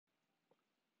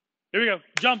Here we go.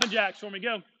 Jumping jacks for me.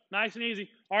 Go. Nice and easy.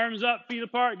 Arms up, feet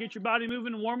apart. Get your body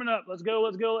moving and warming up. Let's go.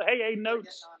 Let's go. Hey, hey,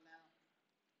 notes.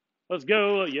 Let's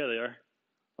go. Yeah, they are.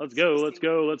 Let's go. Let's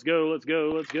go. Let's go. Let's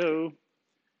go. Let's go.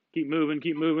 Keep moving.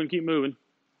 Keep moving. Keep moving.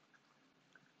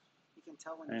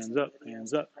 Hands up.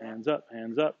 Hands up. Hands up.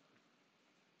 Hands up.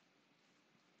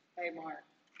 Hey, Mark.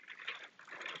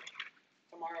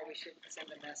 Tomorrow we should send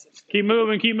a message. Keep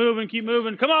moving, keep moving, keep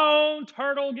moving. Come on,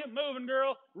 turtle, get moving,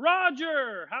 girl.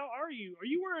 Roger, how are you? Are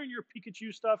you wearing your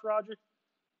Pikachu stuff, Roger?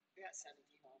 We got 17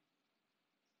 on.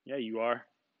 Yeah, you are.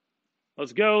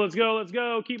 Let's go, let's go, let's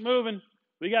go. Keep moving.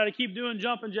 We got to keep doing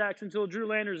jumping jacks until Drew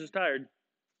Landers is tired.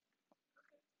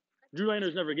 Drew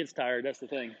Landers never gets tired. That's the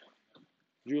thing.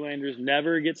 Drew Landers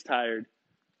never gets tired.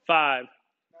 5,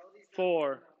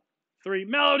 4, 3.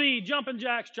 Melody, jumping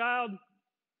jacks, child.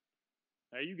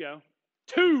 There you go.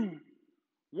 2,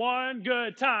 1.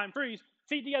 Good. Time. Freeze.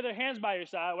 Feet together, hands by your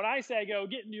side. When I say go,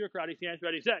 get into your karate stance.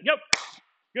 Ready, set, go.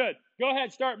 Good. Go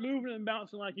ahead. Start moving and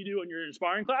bouncing like you do when you're in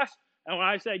sparring class. And when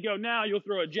I say go now, you'll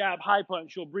throw a jab, high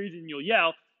punch. You'll breathe and you'll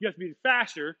yell. You have to be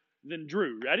faster than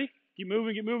Drew. Ready? Keep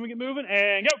moving, get moving, get moving,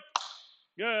 and go.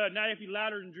 Good. Now you have to be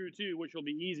louder than Drew too, which will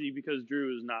be easy because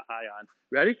Drew is not high on.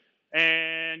 Ready?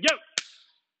 And go.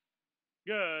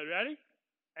 Good. Ready?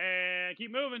 And keep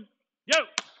moving. Go.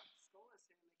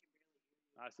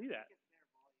 I see that.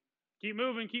 Keep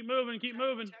moving, keep moving, keep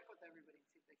moving.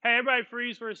 Hey, everybody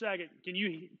freeze for a second. Can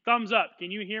you, thumbs up. Can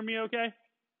you hear me okay?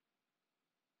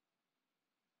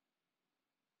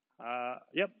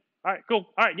 Yep. All right, cool.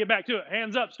 All right, get back to it.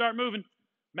 Hands up, start moving.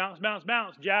 Bounce, bounce,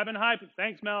 bounce. Jab and hype.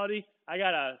 Thanks, Melody. I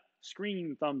got a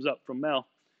screen thumbs up from Mel.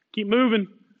 Keep moving.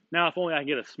 Now, if only I can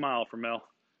get a smile from Mel.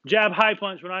 Jab, high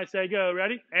punch when I say go.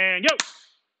 Ready? And go.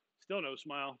 Still no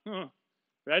smile.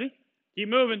 Ready? Keep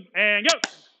moving. And go.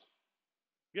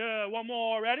 Good. One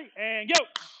more. Ready? And go.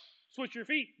 Switch your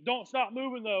feet. Don't stop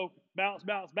moving, though. Bounce,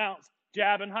 bounce, bounce.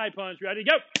 Jab and high punch. Ready?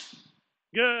 Go.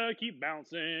 Good. Keep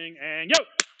bouncing. And go.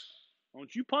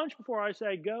 Don't you punch before I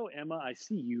say go, Emma. I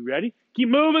see you. Ready? Keep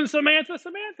moving, Samantha.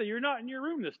 Samantha, you're not in your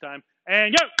room this time.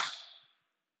 And go.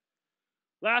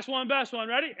 Last one, best one.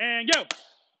 Ready? And go.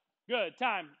 Good.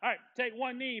 Time. All right. Take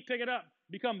one knee. Pick it up.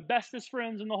 Become bestest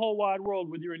friends in the whole wide world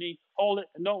with your knee. Hold it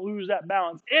and don't lose that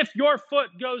balance. If your foot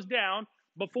goes down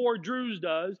before Drew's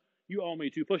does, you owe me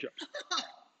 2 push-ups.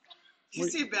 Did you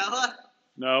see Bella?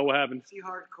 No, what happened? She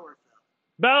hardcore fell.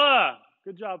 Bella,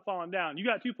 good job falling down. You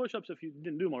got 2 push-ups if you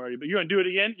didn't do them already, but you're going to do it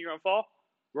again? You're going to fall?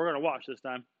 We're going to watch this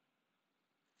time.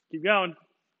 Keep going.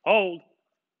 Hold.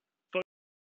 Foot.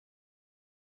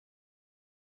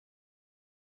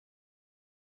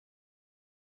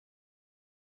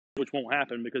 Which won't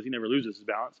happen because he never loses his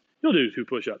balance. He'll do 2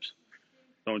 push-ups.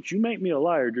 Don't you make me a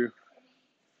liar, Drew.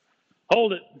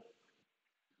 Hold it.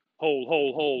 Hold,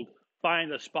 hold, hold.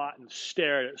 Find a spot and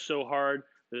stare at it so hard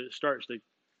that it starts to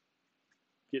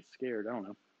get scared. I don't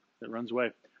know. It runs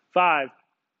away. 5,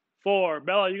 4.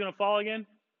 Bella, you going to fall again?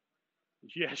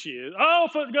 Yes, she is. Oh,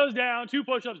 foot goes down. 2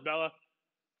 push-ups, Bella.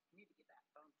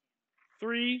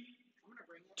 3,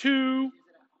 2,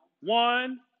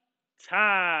 1.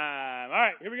 Time. All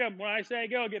right, here we go. When I say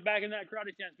go, get back in that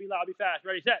karate stance. Be loud, be fast.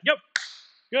 Ready, set, go.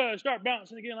 Good. Start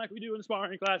bouncing again like we do in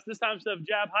sparring class. This time, instead of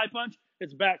jab, high punch,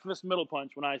 it's back fist, middle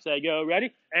punch when I say go.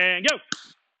 Ready? And go.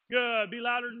 Good. Be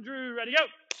louder than Drew. Ready, go.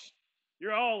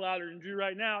 You're all louder than Drew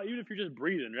right now, even if you're just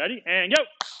breathing. Ready? And go.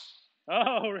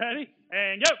 Oh, ready?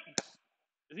 And go.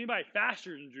 Is anybody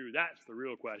faster than Drew? That's the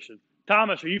real question.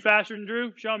 Thomas, are you faster than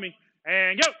Drew? Show me.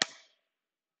 And go.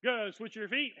 Good. Switch your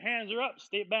feet. Hands are up.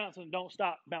 Stay bouncing. Don't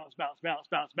stop. Bounce, bounce, bounce,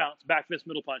 bounce, bounce. Back fist,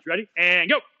 middle punch. Ready? And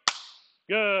go.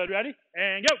 Good. Ready?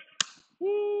 And go.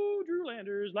 Woo, Drew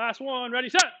Landers. Last one. Ready,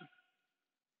 set.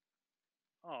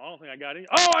 Oh, I don't think I got any.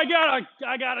 Oh, I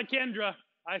got a Kendra.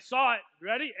 I saw it.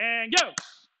 Ready? And go.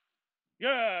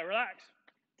 Good. Relax.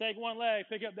 Take one leg.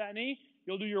 Pick up that knee.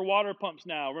 You'll do your water pumps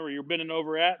now. Remember, you're bending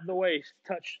over at the waist.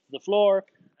 Touch the floor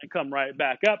and come right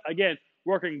back up. Again,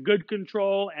 working good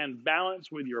control and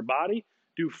balance with your body.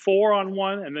 Do 4 on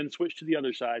one and then switch to the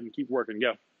other side and keep working.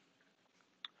 Go.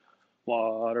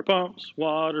 Water pumps,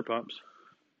 water pumps.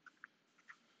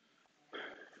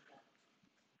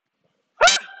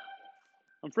 Ah!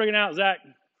 I'm freaking out, Zach.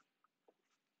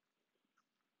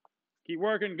 Keep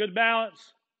working, good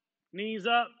balance. Knees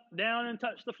up, down, and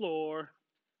touch the floor.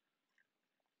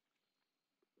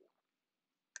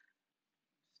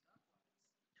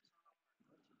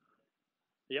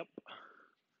 Yep.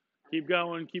 Keep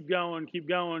going, keep going, keep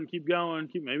going, keep going.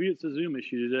 Maybe it's a Zoom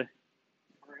issue today.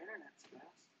 Our internet's fast.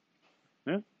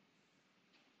 Yeah.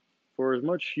 For as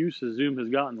much use as Zoom has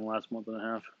gotten in the last month and a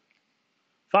half.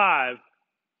 5,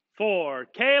 4.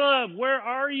 Caleb, where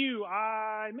are you?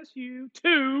 I miss you.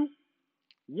 2,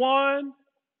 1,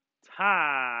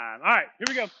 time. All right, here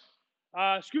we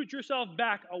go. Scoot yourself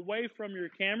back away from your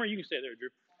camera. You can stay there, Drew.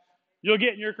 You'll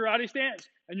get in your karate stance,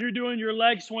 and you're doing your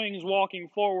leg swings walking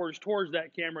forwards towards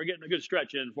that camera, getting a good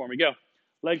stretch in for me. Go.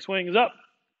 Leg swings up,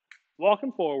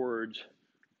 walking forwards.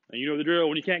 And you know the drill.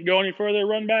 When you can't go any further,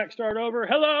 run back, start over.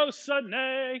 Hello,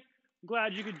 Sunday. I'm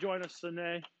glad you could join us,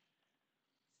 Sunday.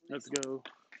 Let's go.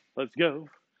 Let's go.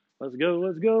 Let's go.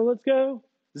 Let's go. Let's go.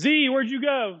 Z, where'd you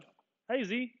go? Hey,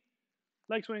 Z.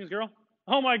 Leg swings, girl.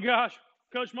 Oh, my gosh.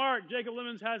 Coach Mark, Jacob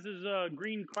Lemons has his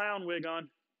green clown wig on.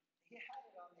 He had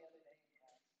it on the other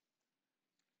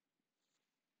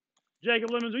day.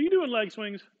 Jacob Lemons, are you doing leg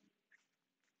swings?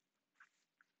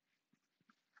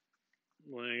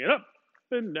 Swing it up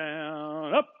and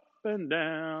down, up and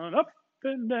down, up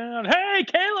and down. Hey,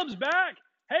 Caleb's back.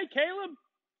 Hey, Caleb.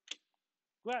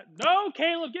 No,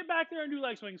 Caleb, get back there and do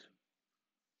leg swings.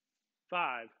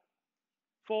 5,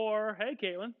 4. Hey,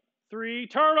 Caitlin. 3.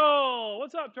 Turtle.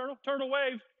 What's up, Turtle? Turtle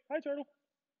wave. Hi, Turtle.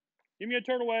 Give me a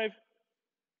turtle wave.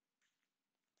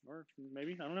 Or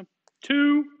maybe, I don't know.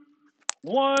 2,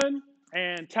 1,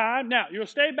 and time. Now, you'll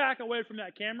stay back away from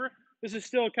that camera. This is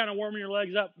still kind of warming your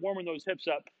legs up, warming those hips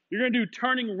up. You're going to do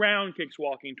turning round kicks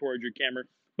walking towards your camera,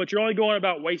 but you're only going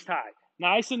about waist high.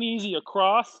 Nice and easy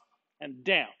across and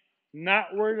down.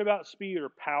 Not worried about speed or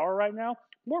power right now.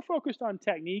 More focused on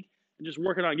technique and just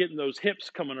working on getting those hips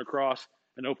coming across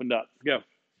and opened up. Go.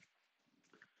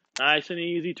 Nice and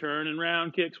easy, turning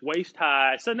round kicks, waist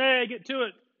high. Sine, get to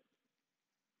it.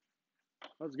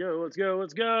 Let's go, let's go,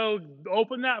 let's go.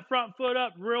 Open that front foot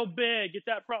up real big. Get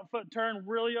that front foot turned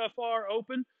really far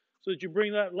open so that you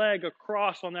bring that leg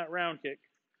across on that round kick.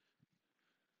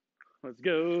 Let's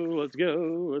go, let's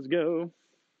go, let's go.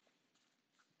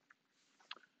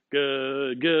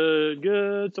 Good, good,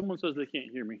 good. Someone says they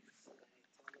can't hear me.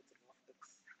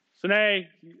 Sine,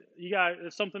 you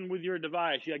got something with your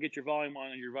device. You got to get your volume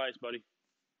on your device, buddy.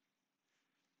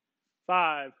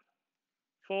 5,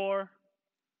 4,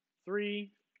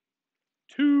 3,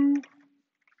 2,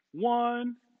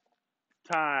 1.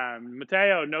 Time.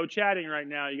 Mateo, no chatting right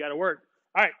now. You got to work.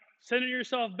 All right. Center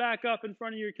yourself back up in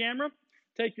front of your camera.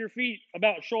 Take your feet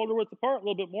about shoulder width apart, a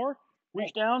little bit more.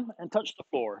 Reach down and touch the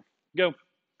floor. Go.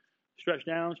 Stretch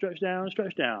down, stretch down,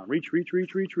 stretch down. Reach, reach,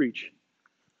 reach, reach, reach.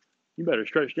 You better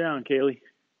stretch down, Kaylee.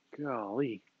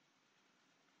 Golly.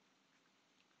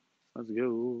 Let's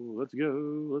go. Let's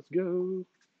go. Let's go.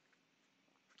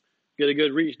 Get a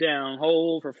good reach down.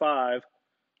 Hold for 5,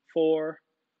 4,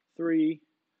 3,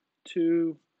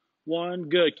 2, 1.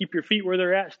 Good. Keep your feet where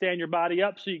they're at. Stand your body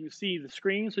up so you can see the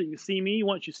screen, so you can see me.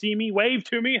 Once you see me, wave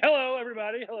to me. Hello,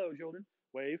 everybody. Hello, children.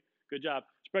 Wave. Good job.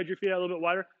 Spread your feet out a little bit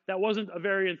wider. That wasn't a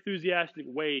very enthusiastic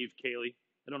wave, Kaylee.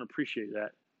 I don't appreciate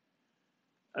that.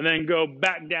 And then go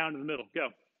back down to the middle. Go.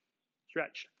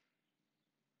 Stretch.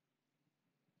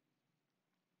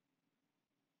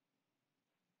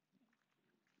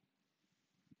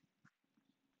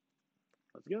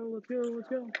 Let's go, let's go, let's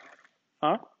go.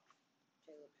 Huh?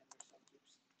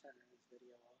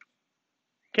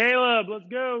 Caleb, let's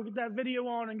go. Get that video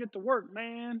on and get to work,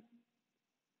 man.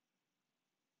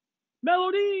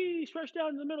 Melody, stretch down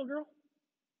in the middle, girl.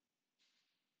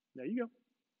 There you go.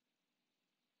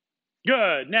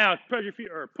 Good. Now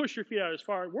push your feet out as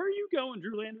far. Where are you going,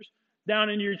 Drew Landers?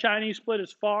 Down into your Chinese split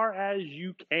as far as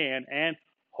you can and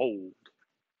hold.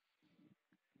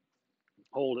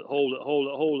 Hold it, hold it, hold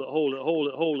it, hold it, hold it, hold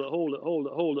it, hold it, hold it, hold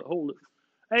it, hold it, hold it.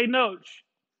 Hey, Noach.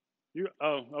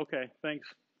 Okay. Thanks,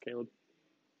 Caleb.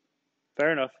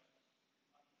 Fair enough.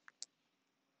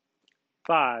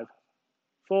 5,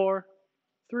 4,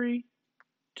 3,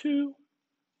 2,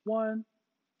 1.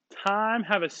 Time.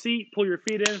 Have a seat. Pull your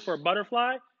feet in for a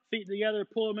butterfly. Feet together.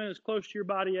 Pull them in as close to your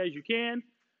body as you can.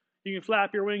 You can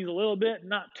flap your wings a little bit.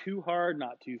 Not too hard,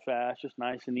 not too fast. Just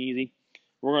nice and easy.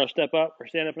 We're going to step up or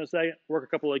stand up in a second. Work a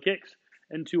couple of kicks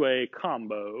into a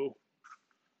combo.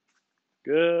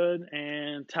 Good.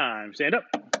 And time. Stand up.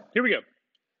 Here we go.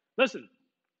 Listen.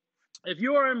 If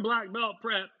you are in black belt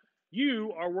prep,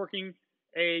 you are working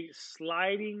a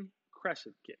sliding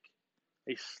crescent kick.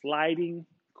 A sliding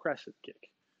crescent kick.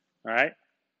 All right?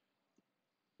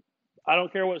 I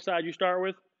don't care what side you start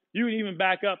with. You can even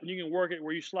back up and you can work it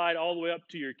where you slide all the way up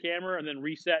to your camera and then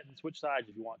reset and switch sides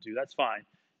if you want to. That's fine.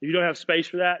 If you don't have space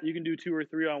for that, you can do 2 or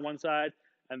 3 on one side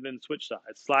and then switch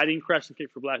sides. Sliding crescent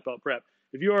kick for black belt prep.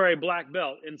 If you are a black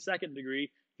belt in 2nd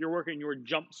degree, you're working your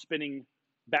jump spinning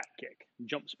back kick.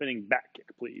 Jump spinning back kick,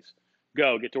 please.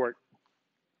 Go. Get to work.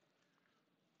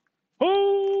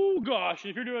 Oh, gosh.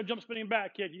 If you're doing a jump spinning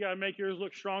back kick, you got to make yours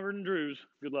look stronger than Drew's.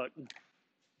 Good luck.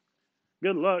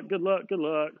 Good luck, good luck, good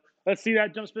luck. Let's see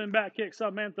that jump spin back kick,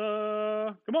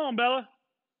 Samantha. Come on, Bella.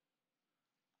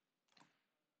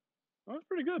 Oh, that's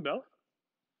pretty good, Bella.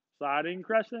 Sliding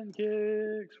crescent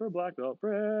kicks for black belt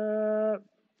prep.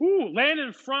 Ooh, land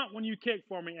in front when you kick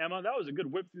for me, Emma. That was a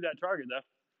good whip through that target, though.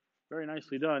 Very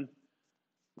nicely done.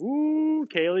 Ooh,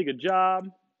 Kaylee, good job.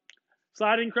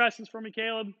 Sliding crescents for me,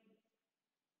 Caleb.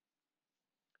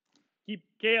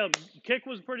 Caleb, kick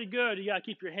was pretty good. You got to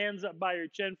keep your hands up by your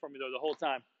chin for me, though, the whole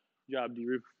time. Good job,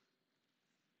 D-Roo.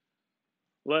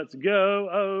 Let's go,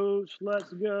 Oats.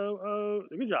 Let's go, Oats.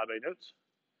 Good job, A-Notes.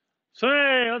 So,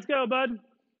 hey, let's go, bud.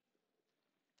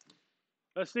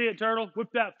 Let's see it, Turtle. Whip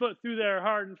that foot through there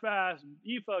hard and fast.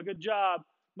 Aoife, good job.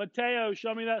 Mateo,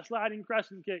 show me that sliding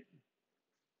crescent kick.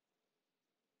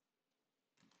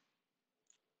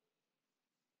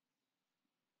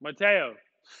 Mateo,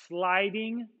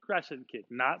 sliding crescent kick.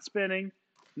 Not spinning,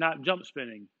 not jump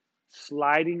spinning.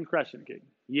 Sliding crescent kick.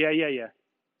 Yeah.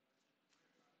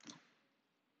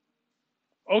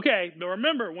 Okay, but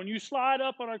remember, when you slide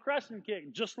up on a crescent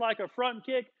kick, just like a front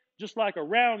kick, just like a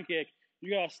round kick,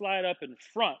 you got to slide up in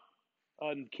front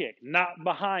and kick, not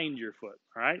behind your foot.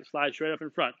 All right, slide straight up in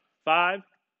front. 5,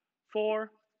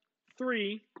 4,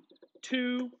 3,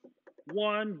 2,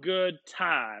 1. Good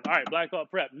time. All right, black belt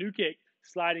prep. New kick,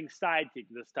 sliding side kick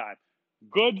this time.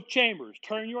 Good chambers.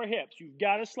 Turn your hips. You've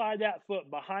got to slide that foot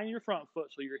behind your front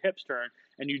foot so your hips turn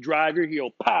and you drive your heel,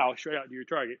 pow, straight out to your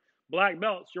target. Black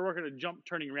belts, you're working a jump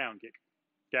turning round kick.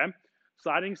 Okay?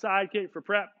 Sliding side kick for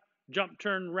prep, jump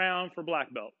turn round for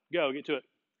black belt. Go, get to it.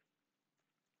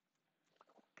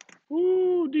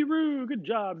 Ooh, D-Roo, good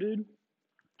job, dude.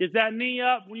 Get that knee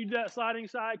up when you do that sliding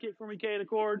side kick for me, Kate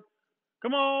Accord.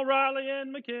 Come on, Riley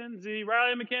and McKenzie.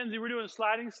 Riley and McKenzie, we're doing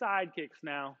sliding side kicks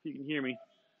now, if you can hear me.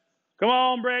 Come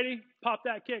on, Brady. Pop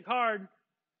that kick hard.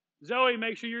 Zoe,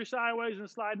 make sure you're sideways and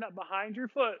sliding up behind your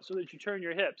foot so that you turn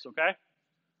your hips, okay?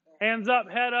 Hands up,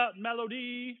 head up,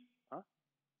 Melody. Huh?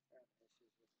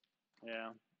 Yeah.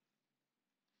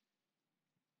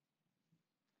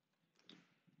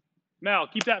 Mel,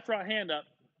 keep that front hand up.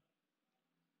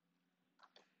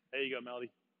 There you go,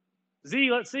 Melody.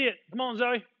 Z, let's see it. Come on,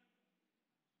 Zoe.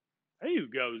 There you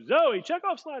go, Zoe. Check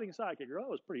off sliding side kick, girl. That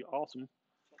was pretty awesome.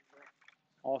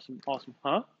 Awesome.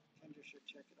 Huh? Kendra should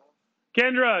check it off.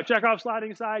 Kendra, check off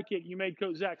sliding side kick. You made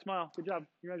Coach Zach smile. Good job.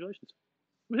 Congratulations.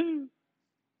 Woohoo.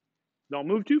 Don't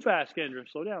move too fast, Kendra.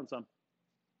 Slow down some.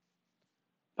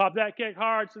 Pop that kick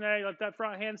hard, Sine. Let that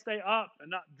front hand stay up and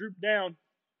not droop down.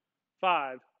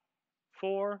 5,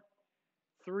 4,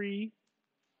 3,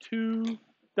 2.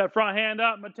 That front hand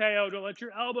up, Mateo. Don't let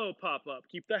your elbow pop up.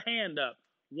 Keep the hand up.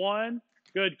 1.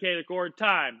 Good, Kate Accord.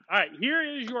 Time. All right, here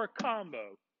is your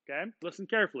combo. Okay? Listen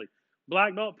carefully.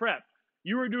 Black belt prep.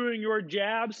 You are doing your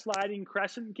jab, sliding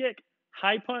crescent kick,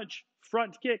 high punch,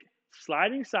 front kick,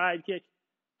 sliding side kick,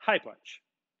 high punch.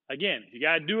 Again, you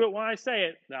got to do it when I say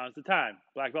it. Now's the time.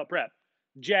 Black belt prep.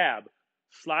 Jab,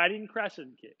 sliding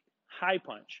crescent kick, high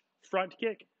punch, front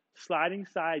kick, sliding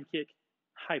side kick,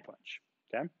 high punch.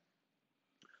 Okay?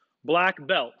 Black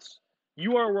belts.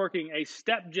 You are working a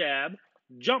step jab,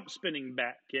 jump spinning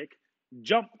back kick,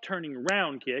 jump turning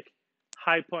round kick,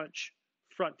 high punch,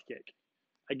 front kick.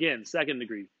 Again, second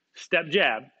degree. Step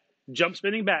jab, jump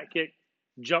spinning back kick,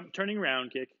 jump turning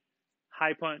round kick,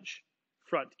 high punch,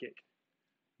 front kick.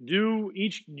 Do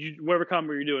each, whatever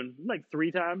combo you're doing, like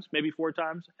 3 times, maybe 4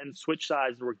 times, and switch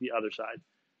sides to work the other side.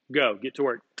 Go, get to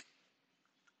work.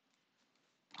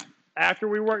 After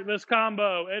we work this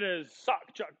combo, it is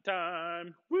sock chuck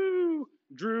time. Woo!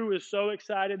 Drew is so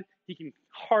excited, he can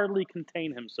hardly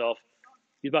contain himself.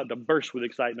 He's about to burst with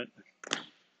excitement.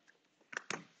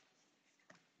 Good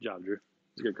job, Drew.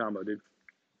 It's a good combo, dude.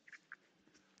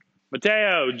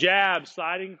 Mateo, jab,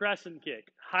 sliding crescent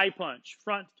kick, high punch,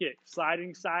 front kick,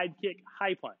 sliding side kick,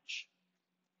 high punch.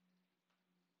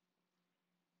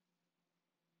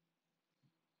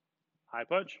 High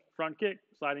punch, front kick,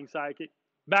 sliding side kick.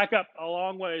 Back up a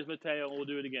long ways, Mateo, and we'll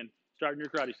do it again. Start in your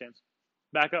karate stance.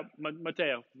 Back up,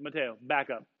 Mateo, back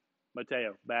up.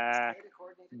 Mateo, back,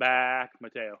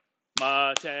 Mateo.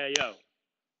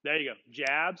 There you go.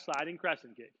 Jab, sliding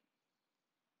crescent kick.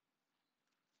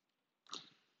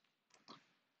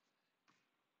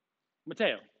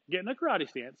 Mateo, get in a karate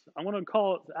stance. I'm going to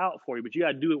call it out for you, but you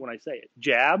got to do it when I say it.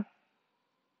 Jab,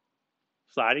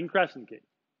 sliding crescent kick.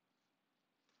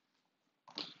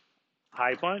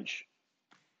 High punch,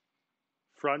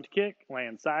 front kick,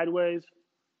 land sideways,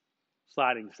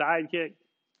 sliding side kick,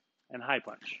 and high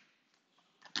punch.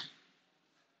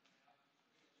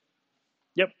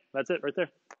 Yep, that's it right there.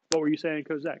 What were you saying,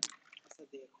 Coach Zach? I said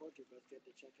the Accords are both good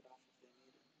to check it off if they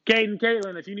need Kate and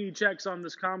Caitlin, if you need checks on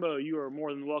this combo, you are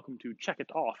more than welcome to check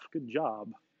it off. Good job.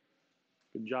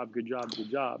 Good job, good job, good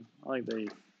job. I think they,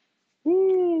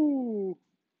 woo,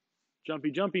 jumpy,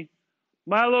 jumpy.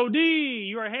 Milo D,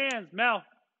 your hands. Mel,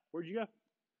 where'd you go?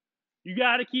 You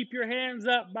got to keep your hands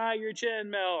up by your chin,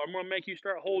 Mel. I'm going to make you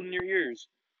start holding your ears.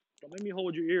 Don't make me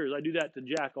hold your ears. I do that to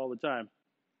Jack all the time.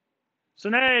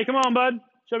 Sine, come on, bud.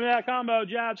 Show me that combo.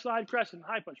 Jab, slide, crescent,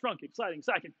 high punch, front kick, sliding,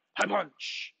 second, high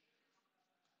punch.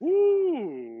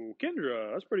 Ooh,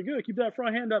 Kendra, that's pretty good. Keep that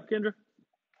front hand up, Kendra.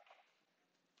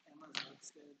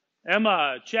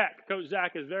 Emma, check. Coach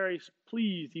Zach is very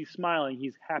pleased. He's smiling.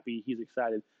 He's happy. He's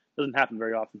excited. Doesn't happen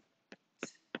very often.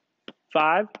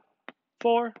 5,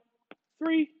 4,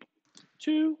 3,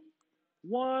 2,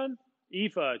 1.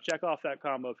 Aoife, check off that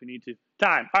combo if you need to.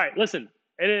 Time. All right, listen.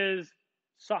 It is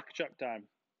sock chuck time.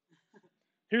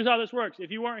 Here's how this works.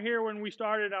 If you weren't here when we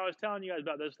started, I was telling you guys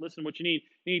about this. Listen, what you need.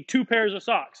 You need 2 pairs of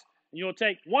socks. And you'll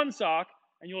take one sock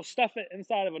and you'll stuff it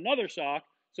inside of another sock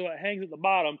so it hangs at the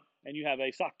bottom and you have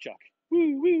a sock chuck.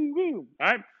 Woo, woo, woo. All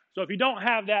right? So if you don't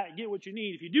have that, get what you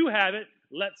need. If you do have it,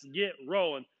 let's get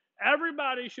rolling.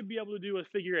 Everybody should be able to do a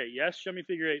figure 8. Yes? Show me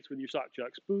figure 8s with your sock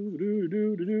chucks. Boo, doo,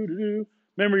 doo, doo, doo, doo.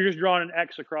 Remember, you're just drawing an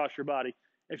X across your body.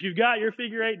 If you've got your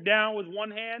figure 8 down with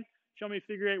one hand, show me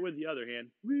figure 8 with the other hand.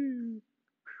 Woo.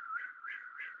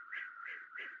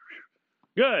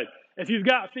 Good. If you've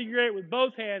got figure 8 with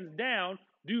both hands down,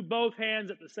 do both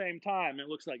hands at the same time. It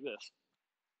looks like this.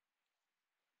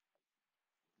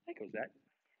 There goes that.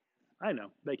 I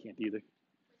know. They can't either.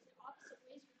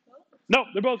 No,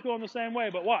 they're both going the same way,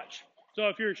 but watch. So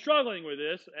if you're struggling with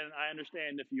this, and I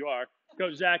understand if you are,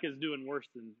 Coach Zach is doing worse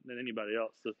than anybody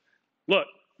else. So look,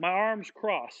 my arms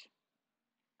cross,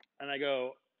 and I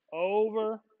go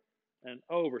over and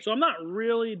over. So I'm not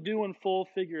really doing full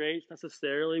figure 8s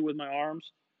necessarily with my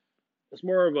arms. It's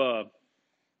more of a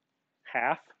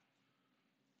half,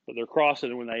 but they're crossing,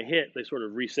 and when they hit, they sort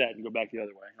of reset and go back the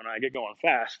other way. When I get going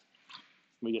fast,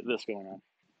 we get this going on.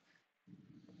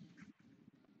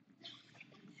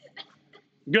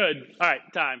 Good. All right,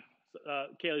 time.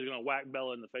 Kaylee's going to whack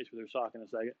Bella in the face with her sock in a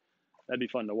second. That'd be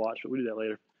fun to watch, but we'll do that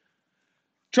later.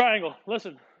 Triangle.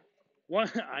 Listen.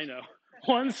 I know.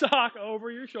 One sock over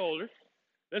your shoulder.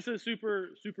 This is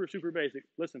super, super, super basic.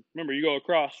 Listen. Remember, you go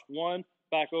across 1,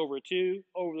 back over 2,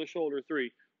 over the shoulder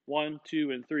 3. 1,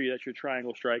 2, and 3. That's your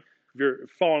triangle strike. If you're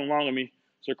following along with me,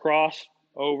 it's across,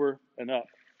 over, and up.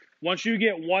 Once you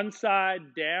get one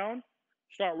side down,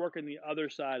 start working the other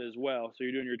side as well. So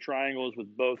you're doing your triangles with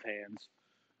both hands.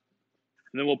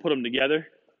 And then we'll put them together.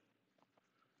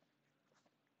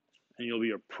 And you'll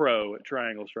be a pro at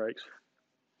triangle strikes.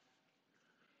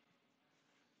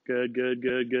 Good, good,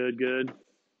 good, good, good.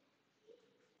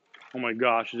 Oh my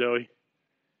gosh, Zoe.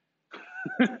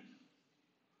 Come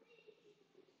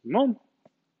on.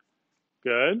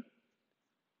 Good.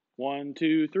 1,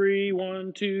 2, 3.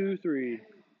 1, 2, 3.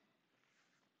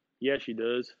 Yes, she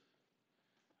does.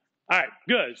 All right,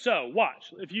 good. So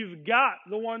watch. If you've got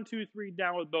the 1, 2, 3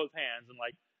 down with both hands, and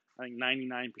like I think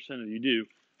 99% of you do,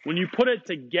 when you put it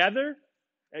together,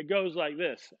 it goes like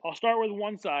this. I'll start with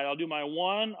one side. I'll do my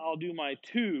 1. I'll do my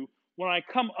 2. When I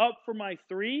come up for my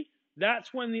 3,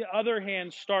 that's when the other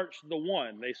hand starts the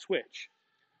 1. They switch.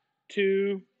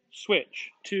 2, switch.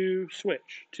 2,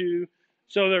 switch. 2.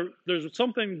 So there's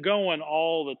something going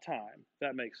all the time. If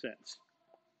that makes sense.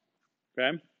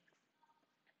 Okay?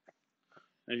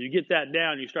 And if you get that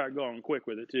down, you start going quick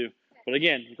with it too. But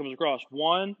again, it comes across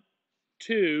 1,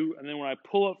 2, and then when I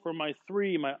pull up for my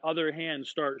 3, my other hand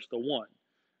starts the 1.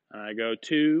 And I go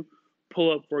 2,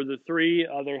 pull up for the 3,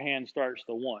 other hand starts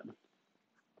the 1.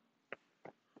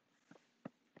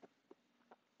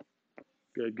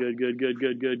 Good, good, good, good,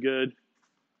 good, good, good.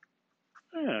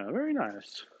 Yeah, very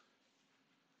nice.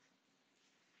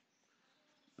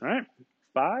 All right,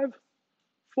 5,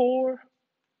 4,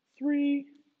 3,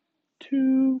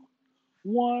 2,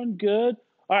 1. Good.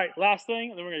 All right, last thing,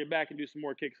 and then we're going to get back and do some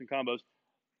more kicks and combos.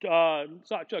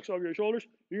 Sock chucks over your shoulders.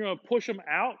 You're going to push them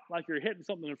out like you're hitting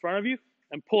something in front of you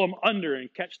and pull them under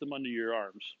and catch them under your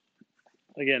arms.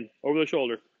 Again, over the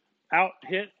shoulder. Out,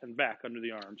 hit, and back under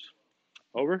the arms.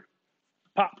 Over,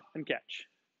 pop, and catch.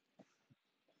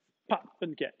 Pop,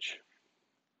 and catch.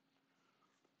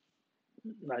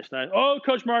 Nice, nice. Oh,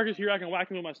 Coach Marcus here. I can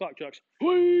whack him with my sock chucks.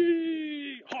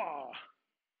 Whee! Ha!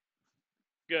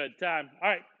 Good, time. All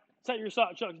right, set your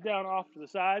sock chucks down off to the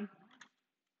side.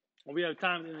 When we have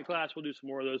time in the class, we'll do some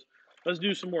more of those. Let's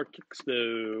do some more kicks,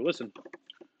 though. Listen.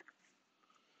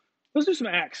 Let's do some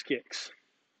axe kicks.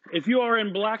 If you are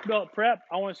in black belt prep,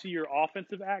 I want to see your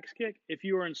offensive axe kick. If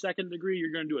you are in second degree,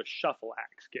 you're going to do a shuffle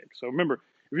axe kick. So remember,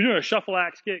 If you're doing a shuffle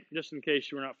axe kick, just in case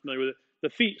you were not familiar with it, the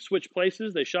feet switch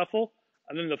places, they shuffle,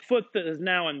 and then the foot that is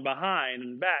now in behind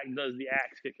and back does the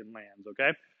axe kick and lands,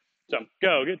 okay? So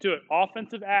go, get to it.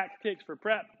 Offensive axe kicks for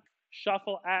prep,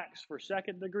 shuffle axe for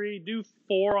second degree. Do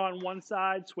 4 on one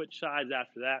side, switch sides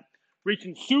after that.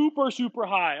 Reaching super, super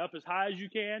high, up as high as you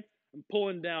can, and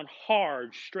pulling down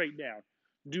hard, straight down.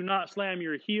 Do not slam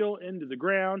your heel into the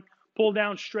ground. Pull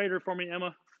down straighter for me,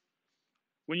 Emma.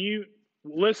 When you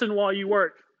listen while you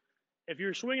work, if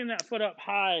you're swinging that foot up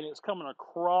high and it's coming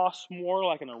across more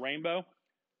like in a rainbow,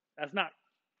 that's not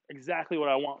exactly what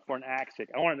I want for an axe kick.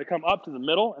 I want it to come up to the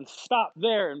middle and stop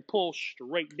there and pull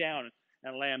straight down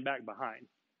and land back behind.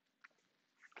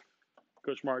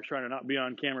 Coach Mark's trying to not be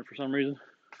on camera for some reason.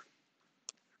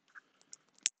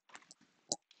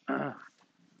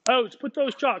 Oates, put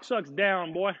those chalk sucks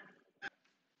down, boy.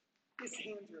 His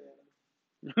hands are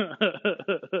in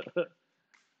him.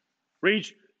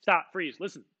 Reach, stop, freeze,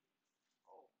 listen.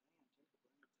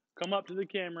 Come up to the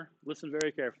camera, listen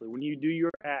very carefully. When you do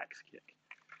your axe kick,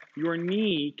 your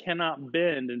knee cannot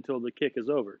bend until the kick is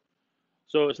over.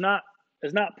 So it's not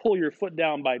pull your foot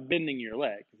down by bending your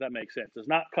leg, if that makes sense. It's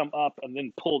not come up and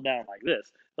then pull down like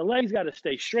this. The leg's got to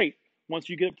stay straight once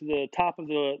you get up to the top of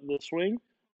the swing,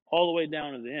 all the way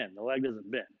down to the end. The leg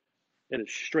doesn't bend. It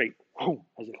is straight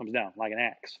as it comes down, like an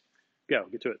axe. Go,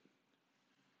 get to it.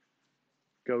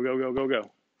 Go, go, go, go, go.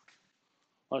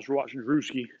 Let's watch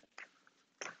Drewski.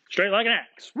 Straight like an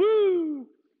axe. Woo!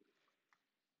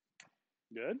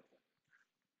 Good.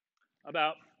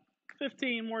 About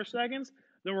 15 more seconds.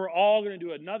 Then we're all going to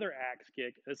do another axe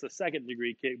kick. It's a second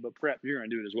degree kick, but prep, you're going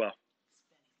to do it as well.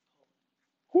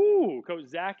 Whoo! Coach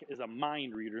Zach is a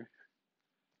mind reader.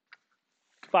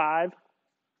 5,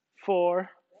 4,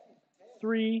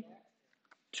 3,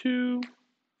 2,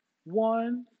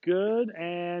 1. Good.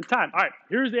 And time. All right,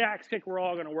 here's the axe kick we're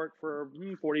all going to work for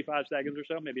 45 seconds or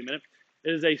so, maybe a minute.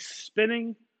 It is a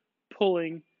spinning,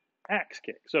 pulling axe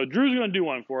kick. So Drew's going to do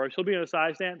one for us. He'll be in a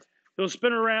side stance. He'll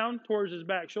spin around towards his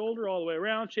back shoulder, all the way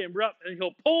around, chamber up, and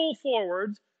he'll pull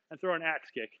forwards and throw an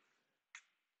axe kick.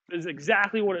 This is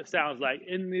exactly what it sounds like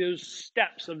in those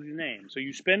steps of the name. So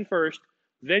you spin first,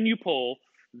 then you pull,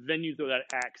 then you throw that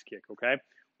axe kick, okay?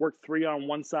 Work 3 on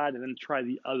one side and then try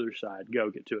the other side.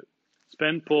 Go, get to it.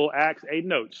 Spin, pull, axe, 8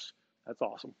 notes. That's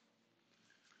awesome.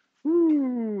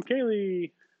 Woo,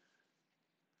 Kaylee.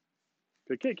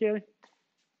 Good kick, Kaylee.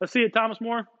 Let's see it, Thomas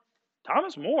Moore.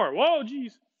 Thomas Moore. Whoa,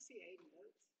 geez. See Aiden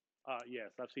Notes?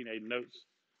 Yes, I've seen Aiden Notes.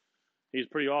 He's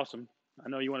pretty awesome. I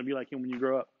know you want to be like him when you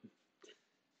grow up.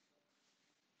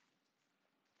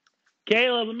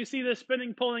 Caleb, let me see this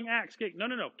spinning, pulling axe kick. No.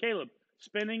 Caleb,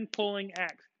 spinning, pulling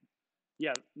axe.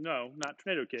 Yeah, no, not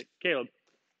tornado kick. Caleb,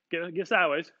 get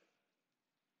sideways.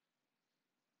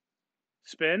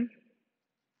 Spin.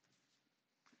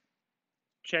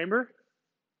 Chamber.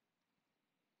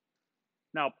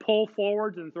 Now pull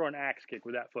forwards and throw an axe kick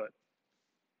with that foot.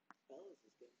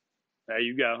 There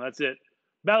you go. That's it.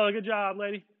 Bella, good job,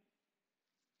 lady.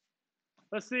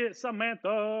 Let's see it, Samantha.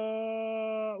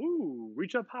 Ooh,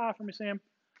 reach up high for me, Sam.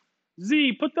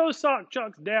 Z, put those sock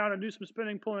chucks down and do some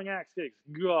spinning, pulling axe kicks.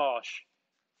 Gosh.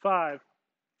 5,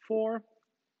 4,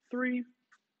 3,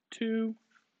 2,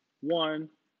 1.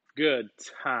 Good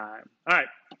time. All right.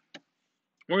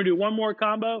 We're going to do one more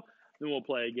combo, then we'll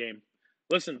play a game.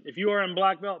 Listen, if you are in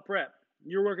black belt prep,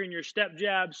 you're working your step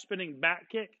jab, spinning back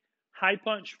kick, high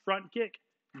punch, front kick,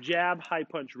 jab, high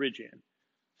punch, ridge hand.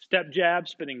 Step jab,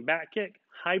 spinning back kick,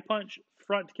 high punch,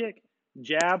 front kick,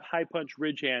 jab, high punch,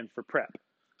 ridge hand for prep.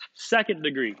 Second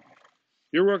degree,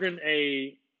 you're working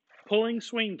a pulling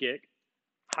swing kick,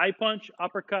 high punch,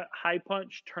 uppercut, high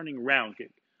punch, turning round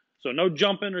kick. So no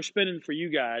jumping or spinning for you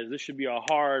guys. This should be a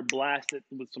hard blast it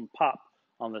with some pop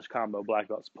on this combo, black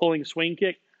belts. Pulling swing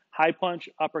kick, high punch,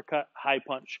 uppercut, high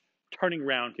punch, turning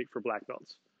round kick for black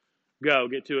belts. Go,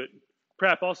 get to it.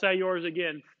 Prep, I'll say yours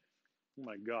again. Oh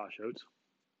my gosh, Oates.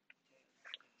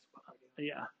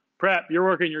 Yeah. Prep, you're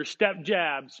working your step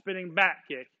jab, spinning back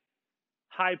kick,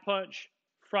 high punch,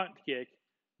 front kick,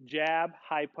 jab,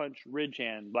 high punch, ridge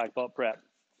hand, black belt prep.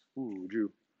 Ooh,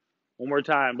 Drew. One more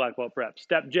time, black belt prep.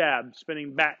 Step jab,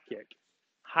 spinning back kick,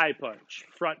 high punch,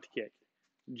 front kick,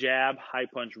 jab, high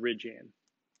punch, ridge hand.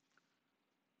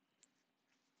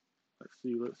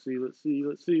 Let's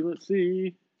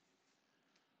see.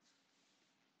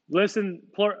 Listen,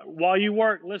 while you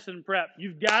work, listen, prep.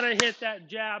 You've got to hit that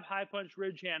jab, high punch,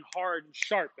 ridge hand hard and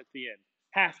sharp at the end.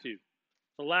 Have to.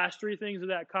 The last 3 things of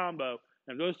that combo,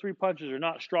 and if those 3 punches are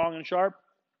not strong and sharp,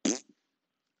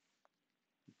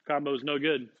 combo's no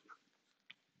good.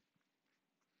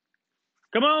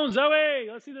 Come on, Zoe.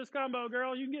 Let's see this combo,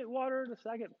 girl. You can get water in a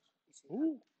second.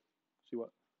 Ooh. See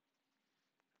what?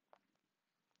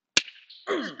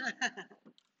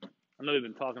 I know we've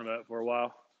been talking about it for a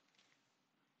while.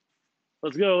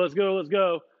 Let's go, let's go, let's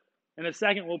go. In a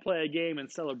second, we'll play a game in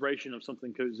celebration of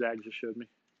something Coach Zach just showed me.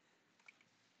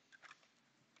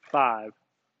 5,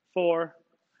 4.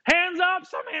 Hands up,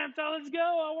 Samantha. Let's go.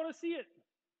 I want to see it.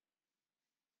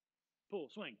 Pull,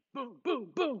 swing. Boom,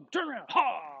 boom, boom. Turn around.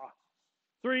 Ha!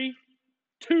 3,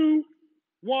 2,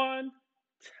 1.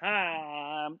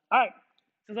 Time. All right.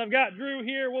 Since I've got Drew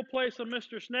here, we'll play some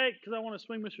Mr. Snake because I want to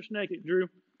swing Mr. Snake at Drew. I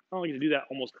don't get to do that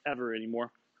almost ever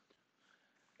anymore.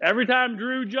 Every time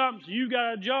Drew jumps, you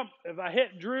got to jump. If I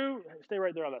hit Drew, stay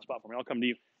right there on that spot for me. I'll come to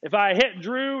you. If I hit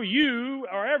Drew, you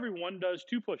or everyone does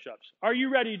 2 push-ups. Are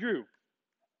you ready, Drew? Yes.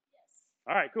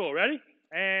 All right, cool. Ready?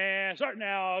 And start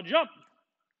now. Jump.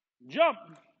 Jump.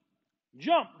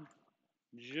 Jump.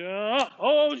 Jump.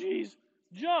 Oh, jeez.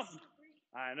 Jump.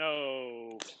 I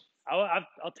know.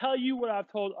 I'll tell you what I've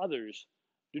told others.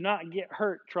 Do not get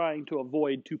hurt trying to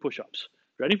avoid 2 push-ups.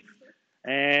 Ready?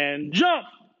 And jump.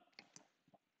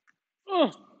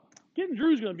 Getting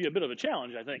Drew's going to be a bit of a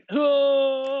challenge, I think.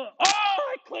 Oh,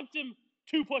 I clipped him.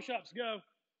 2 push-ups. Go.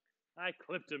 I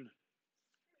clipped him.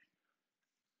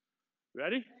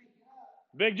 Ready?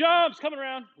 Big jumps coming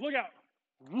around. Look out.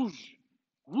 Whoosh.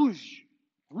 Whoosh.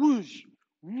 Whoosh.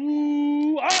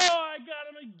 Woo. Oh, I got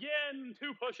him again.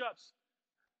 2 push-ups.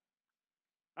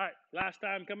 All right, last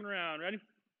time coming around. Ready?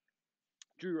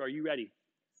 Drew, are you ready?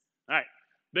 All right,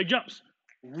 big jumps.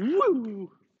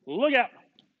 Woo! Look out!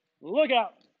 Look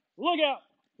out! Look out!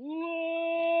 Look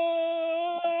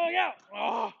out!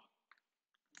 Oh!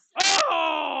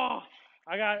 Oh!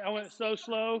 I went so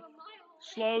slow.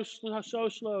 So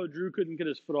slow. Drew couldn't get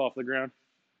his foot off the ground.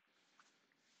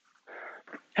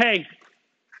 Hey,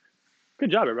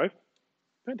 good job, everybody.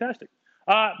 Fantastic.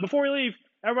 Before we leave,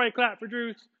 everybody clap for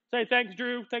Drew. Say thanks,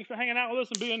 Drew. Thanks for hanging out with us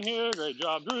and being here. Great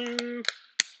job, Drew.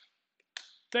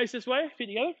 Face this way, feet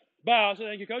together. Bow, say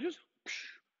thank you, coaches.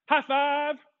 High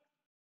five.